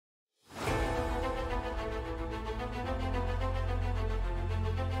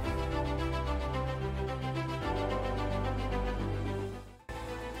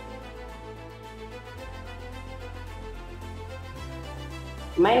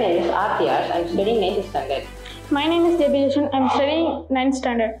My name is Thiyash. I am studying 9th standard. My name is Jashwanth. I am studying 9th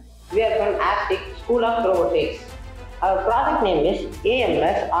standard. We are from Ashtrix School of Robotics. Our project name is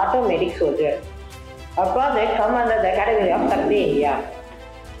AMS Automatic Soldier. Our project comes under the category of Cultivate India.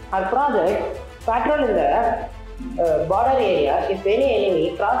 Our project patrol in the border areas. If any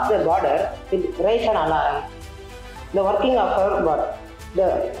enemy cross the border, it raise an alarm. The working of our bot. The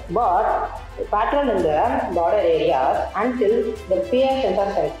bot patrol in the border areas until the PIR sensor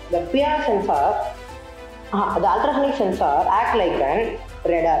sense. The PIR sensor, the ultrasonic sensor act like an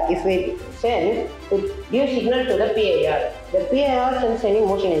radar. If it sends, it gives signal to the PIR. The PIR sends any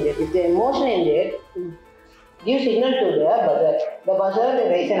motion engine. If the motion engine gives signal to the buzzer, the buzzer will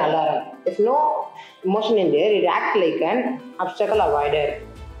raise an alarm. If no motion engine, it acts like an obstacle avoider.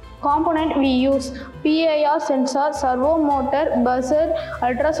 Component we use: PIR sensor, servo motor, buzzer,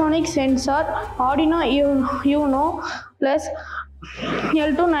 ultrasonic sensor, Arduino Uno plus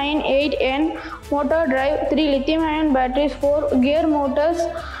L298N, motor drive, 3 lithium-ion batteries, 4 gear motors,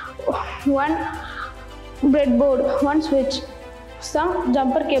 1 breadboard, 1 switch, some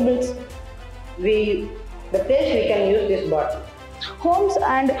jumper cables. The place we can use this bot: Homes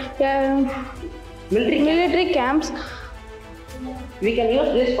and military camps. We can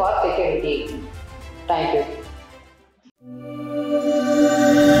use this for security. Thank you.